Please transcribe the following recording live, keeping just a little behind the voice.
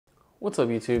What's up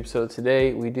YouTube? So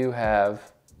today we do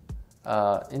have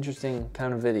interesting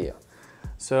kind of video.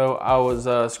 So I was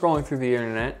scrolling through the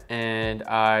internet and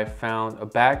I found a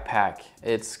backpack.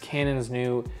 It's Canon's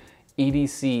new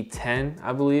EDC-10,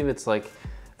 I believe. It's like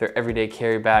their everyday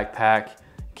carry backpack,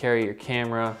 carry your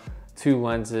camera, 2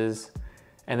 lenses,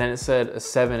 and then it said a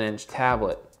 7-inch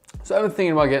tablet. So I've been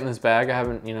thinking about getting this bag. I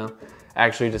haven't,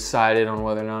 actually decided on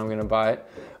whether or not I'm gonna buy it,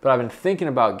 but I've been thinking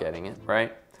about getting it,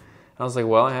 right? And I was like,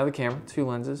 well, I have the camera, 2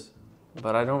 lenses,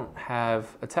 but I don't have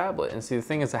a tablet. And see, the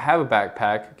thing is, I have a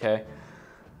backpack, okay?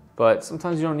 But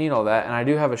sometimes you don't need all that. And I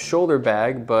do have a shoulder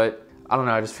bag, but I don't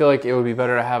know, I just feel like it would be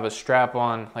better to have a strap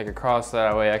on like across,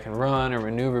 that way I can run or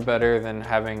maneuver better than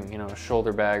having, a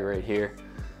shoulder bag right here.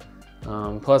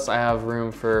 Plus I have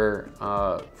room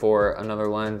for another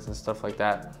lens and stuff like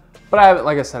that. But I haven't,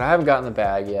 like I said, I haven't gotten the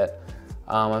bag yet.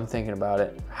 I'm thinking about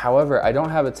it. However, I don't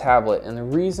have a tablet, and the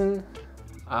reason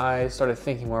I started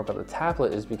thinking more about the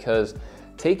tablet is because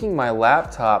taking my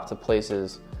laptop to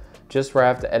places just where I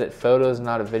have to edit photos and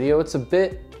not a video, it's a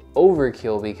bit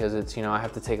overkill because it's, I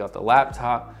have to take out the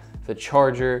laptop, the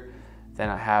charger, then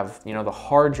I have, the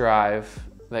hard drive,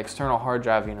 the external hard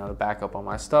drive, to back up all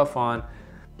my stuff on.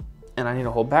 And I need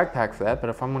a whole backpack for that. But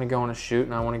if I'm gonna go on a shoot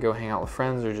and I wanna go hang out with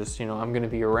friends, or just, I'm gonna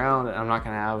be around and I'm not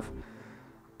gonna have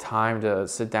time to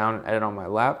sit down and edit on my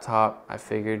laptop, I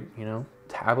figured,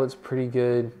 tablet's pretty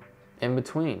good in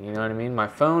between, you know what I mean? My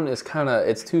phone is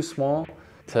it's too small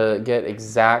to get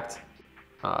exact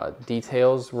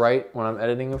details right when I'm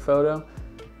editing a photo,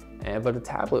 but a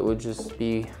tablet would just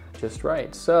be just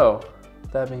right. So,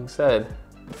 that being said,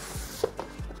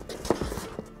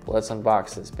 let's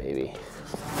unbox this baby.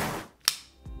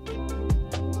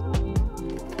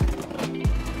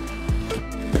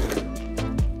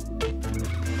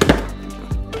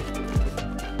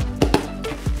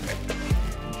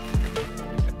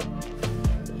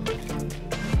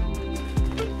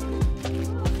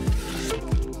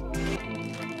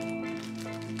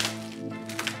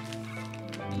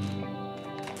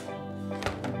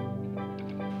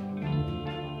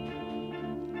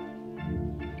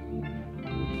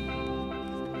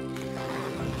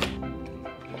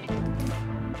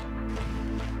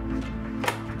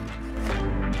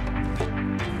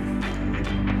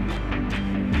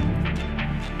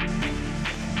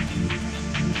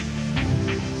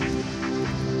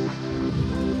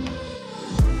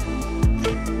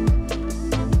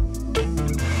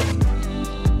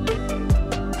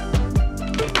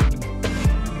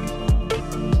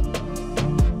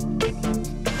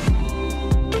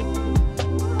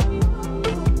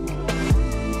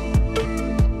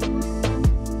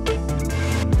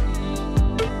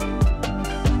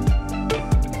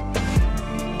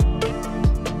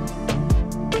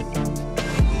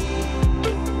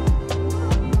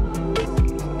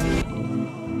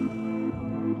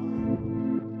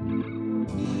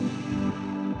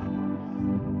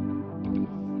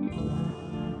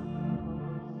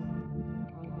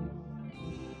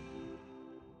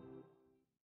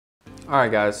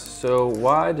 Alright guys, so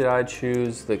why did I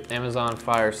choose the Amazon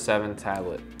Fire 7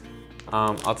 tablet?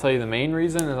 I'll tell you, the main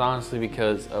reason is honestly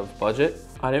because of budget.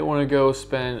 I didn't want to go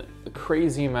spend a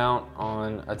crazy amount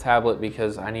on a tablet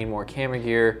because I need more camera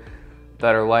gear,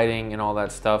 better lighting and all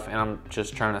that stuff, and I'm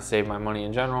just trying to save my money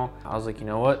in general. I was like, you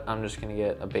know what, I'm just going to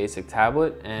get a basic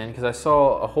tablet, and because I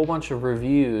saw a whole bunch of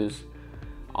reviews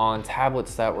on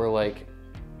tablets that were like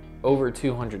over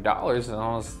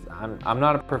 $200, and I'm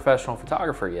not a professional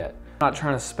photographer yet. I'm not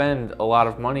trying to spend a lot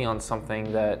of money on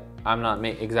something that I'm not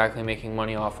exactly making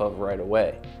money off of right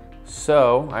away.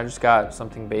 So I just got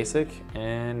something basic,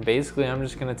 and basically I'm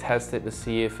just gonna test it to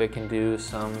see if it can do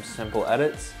some simple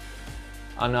edits,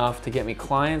 enough to get me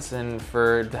clients and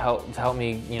to help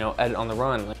me, edit on the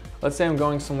run. Like, let's say I'm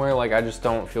going somewhere, like I just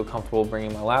don't feel comfortable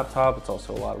bringing my laptop. It's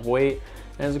also a lot of weight,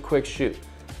 and it's a quick shoot.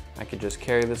 I could just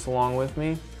carry this along with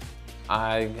me.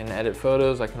 I can edit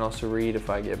photos. I can also read if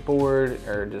I get bored,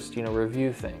 or just,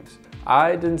 review things.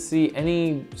 I didn't see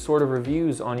any sort of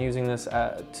reviews on using this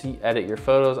to edit your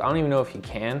photos. I don't even know if you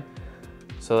can.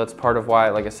 So that's part of why,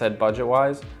 like I said,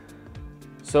 budget-wise.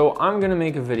 So I'm gonna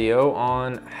make a video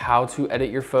on how to edit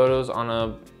your photos on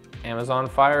a Amazon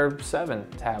Fire 7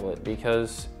 tablet,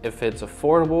 because if it's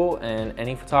affordable and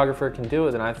any photographer can do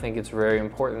it, then I think it's very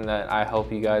important that I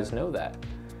help you guys know that.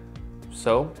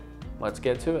 So, let's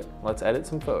get to it. Let's edit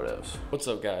some photos. What's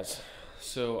up guys?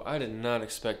 So I did not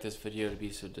expect this video to be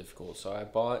so difficult. So I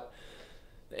bought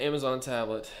the Amazon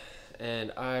tablet,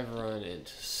 and I've run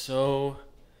into so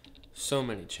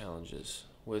many challenges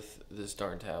with this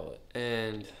darn tablet,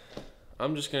 and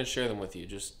I'm just gonna share them with you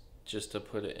just to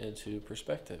put it into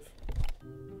perspective.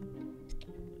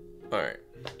 All right,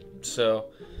 So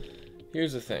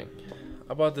here's the thing.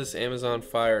 I bought this Amazon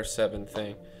Fire 7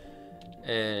 thing,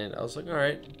 and I was like, all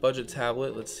right, budget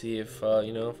tablet. Let's see if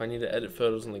if I need to edit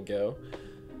photos on the go,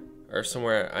 or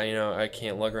somewhere I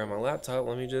can't lug around my laptop.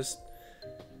 Let me just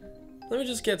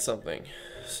get something,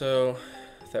 so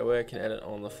that way I can edit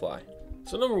on the fly.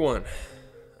 So number one,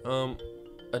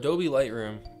 Adobe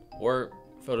Lightroom or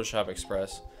Photoshop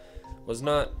Express was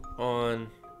not on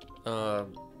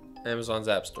Amazon's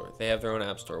App Store. They have their own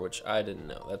App Store, which I didn't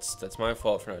know. That's my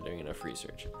fault for not doing enough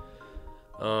research.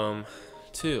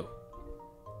 Two,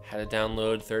 had to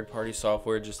download third-party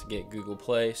software just to get Google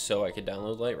Play so I could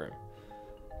download Lightroom.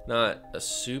 Not a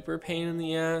super pain in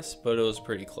the ass, but it was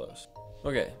pretty close.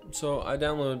 Okay, so I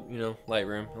download,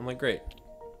 Lightroom. I'm like, great,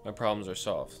 my problems are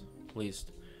solved. At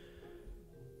least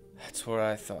that's what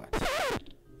I thought.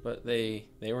 But they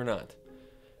were not,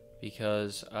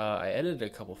 because I edited a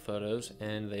couple photos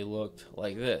and they looked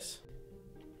like this.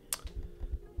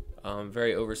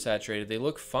 Very oversaturated. They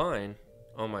look fine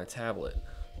on my tablet.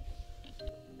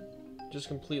 Just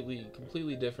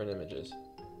completely different images.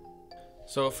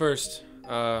 So at first,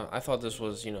 I thought this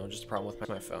was, just a problem with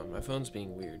my phone. My phone's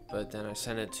being weird. But then I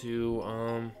sent it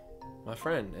to my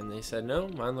friend, and they said, no,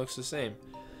 mine looks the same.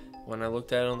 When I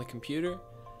looked at it on the computer,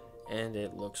 and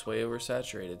it looks way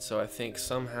oversaturated. So I think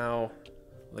somehow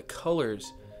the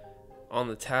colors on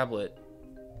the tablet,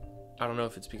 I don't know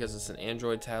if it's because it's an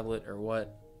Android tablet or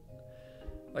what.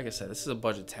 Like I said, this is a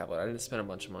budget tablet. I didn't spend a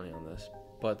bunch of money on this,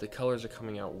 but the colors are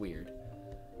coming out weird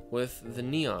with the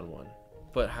neon one.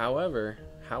 But however,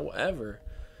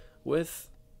 with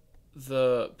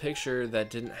the picture that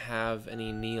didn't have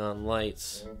any neon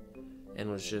lights and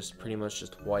was just pretty much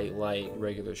just white light,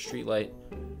 regular street light,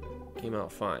 came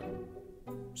out fine.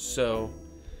 So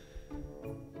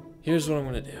here's what I'm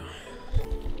gonna do.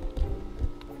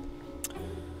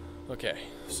 Okay,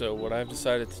 so what I've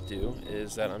decided to do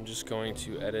is that I'm just going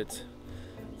to edit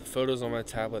the photos on my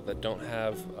tablet that don't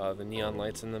have the neon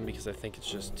lights in them, because I think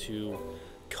it's just too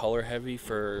color heavy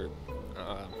for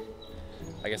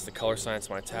I guess the color science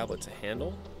of my tablet to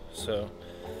handle. So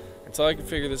until I can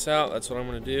figure this out, that's what I'm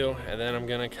gonna do. And then I'm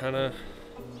gonna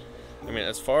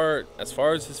as far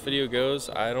as this video goes,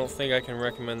 I don't think I can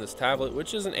recommend this tablet,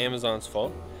 which isn't Amazon's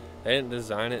fault. They didn't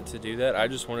design it to do that. I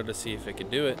just wanted to see if it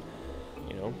could do it,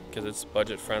 because it's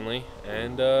budget friendly,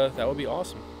 and that would be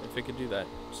awesome if it could do that.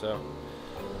 So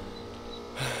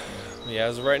yeah,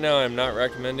 as of right now, I'm not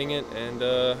recommending it, and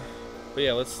but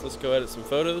yeah, let's go edit some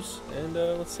photos, and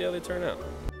let's see how they turn out.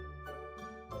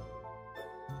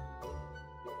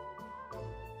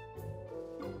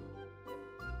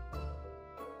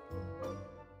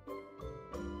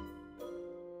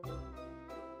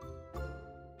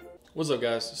 What's up,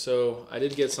 guys? So I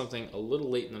did get something a little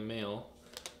late in the mail.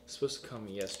 It's supposed to come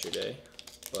yesterday,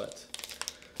 but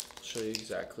I'll show you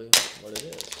exactly what it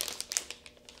is.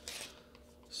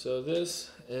 So this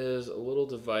is a little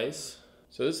device.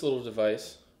 So this little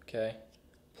device, okay,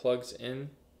 plugs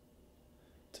in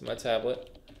to my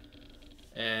tablet,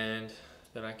 and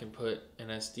then I can put an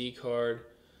SD card,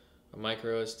 a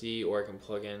micro SD, or I can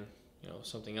plug in,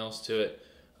 something else to it,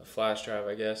 a flash drive,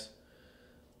 I guess.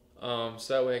 So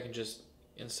that way I can just,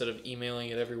 instead of emailing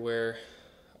it everywhere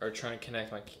or trying to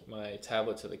connect my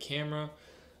tablet to the camera,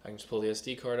 I can just pull the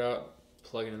SD card out,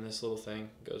 plug it in this little thing,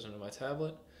 goes into my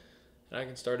tablet, and I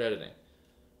can start editing.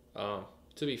 To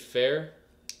be fair,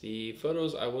 the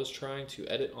photos I was trying to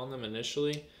edit on them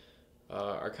initially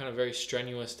are kind of very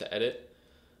strenuous to edit.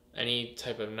 Any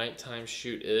type of nighttime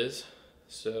shoot is.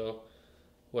 So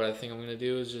what I think I'm going to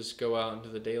do is just go out into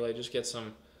the daylight, just get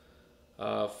some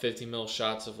 50 mil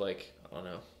shots of, like, I don't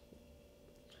know,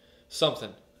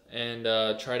 something, and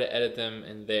try to edit them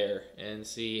in there and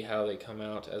see how they come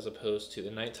out as opposed to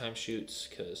the nighttime shoots,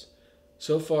 because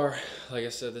so far, like I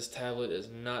said, this tablet is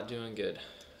not doing good.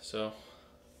 So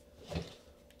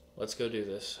let's go do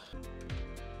this.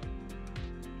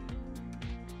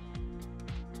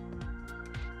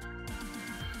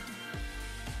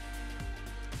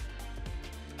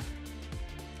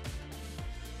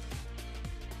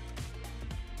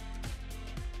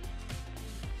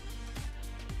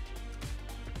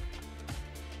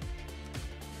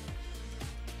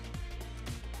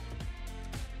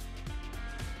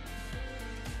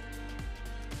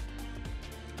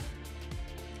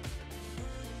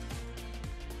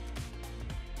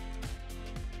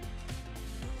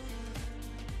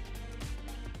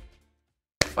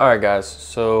 Alright guys,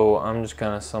 so I'm just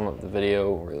gonna sum up the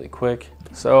video really quick.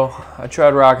 So I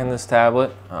tried rocking this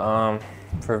tablet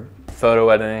for photo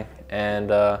editing,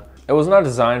 and it was not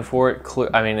designed for it.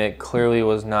 It clearly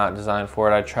was not designed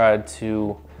for it. I tried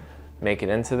to make it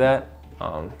into that,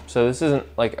 So this isn't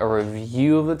like a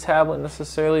review of the tablet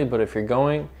necessarily, but if you're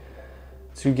going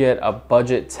to get a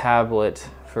budget tablet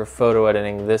for photo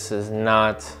editing, this is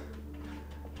not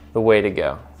the way to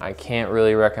go. I can't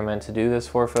really recommend to do this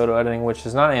for photo editing, which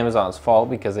is not Amazon's fault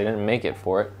because they didn't make it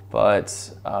for it.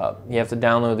 But you have to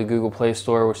download the Google Play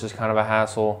Store, which is kind of a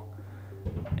hassle.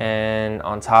 And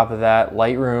on top of that,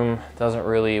 Lightroom doesn't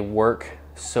really work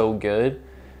so good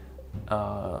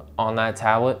on that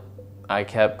tablet. I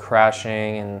kept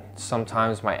crashing and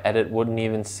sometimes my edit wouldn't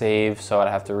even save, so I'd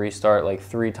have to restart like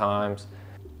 3 times.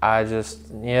 I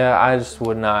just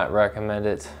would not recommend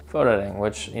it. Photo editing,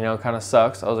 which, you know, kind of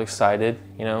sucks. I was excited,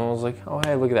 you know, I was like, oh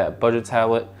hey, look at that, budget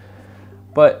tablet.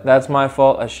 But that's my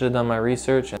fault, I should have done my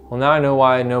research. Well, now I know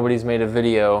why nobody's made a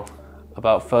video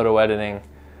about photo editing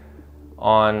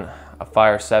on a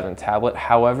Fire 7 tablet.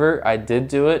 However, I did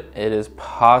do it, it is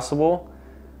possible.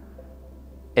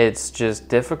 It's just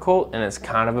difficult and it's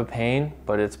kind of a pain,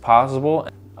 but it's possible.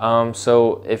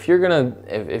 So if you're gonna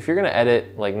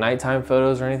edit like nighttime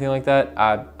photos or anything like that,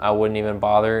 I wouldn't even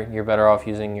bother. You're better off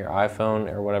using your iPhone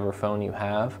or whatever phone you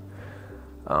have.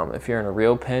 If you're in a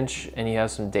real pinch and you have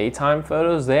some daytime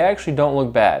photos, they actually don't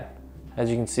look bad, as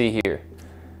you can see here.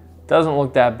 Doesn't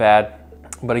look that bad,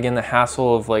 but again, the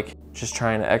hassle of like just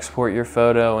trying to export your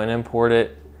photo and import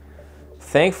it.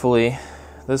 Thankfully,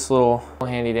 this little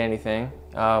handy dandy thing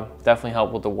definitely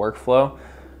helped with the workflow.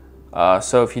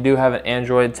 So if you do have an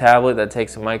Android tablet that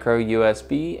takes a micro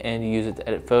USB and you use it to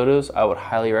edit photos, I would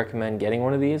highly recommend getting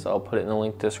one of these. I'll put it in the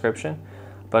link description.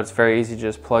 But it's very easy to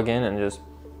just plug in and just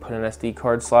put an SD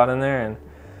card slot in there and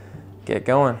get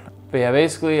going. But yeah,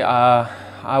 basically,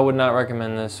 I would not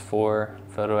recommend this for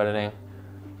photo editing.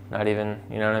 Not even,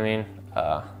 you know what I mean?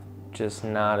 Just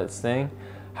not its thing.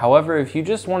 However, if you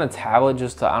just want a tablet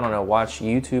just to, I don't know, watch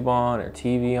YouTube on or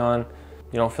TV on,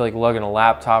 you don't feel like lugging a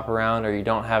laptop around or you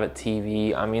don't have a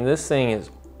TV, I mean, this thing is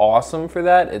awesome for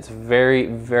that. It's very,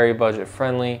 very budget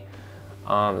friendly.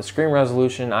 The screen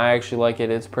resolution, I actually like it.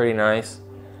 It's pretty nice.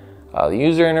 The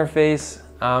user interface,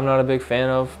 I'm not a big fan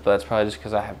of, but that's probably just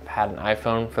because I have had an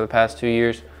iPhone for the past 2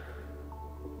 years.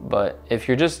 But if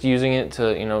you're just using it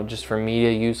to, you know, just for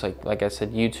media use, like I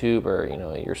said, YouTube or, you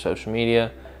know, your social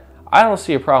media, I don't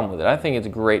see a problem with it. I think it's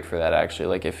great for that, actually.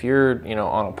 Like if you're, you know,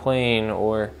 on a plane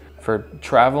or for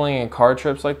traveling and car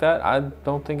trips like that, I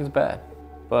don't think it's bad.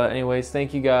 But anyways,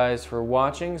 thank you guys for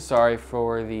watching. Sorry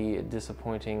for the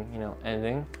disappointing, you know,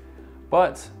 ending.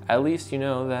 But at least you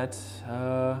know that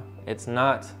it's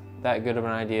not that good of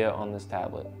an idea on this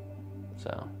tablet.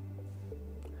 So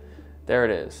there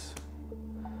it is.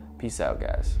 Peace out,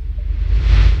 guys.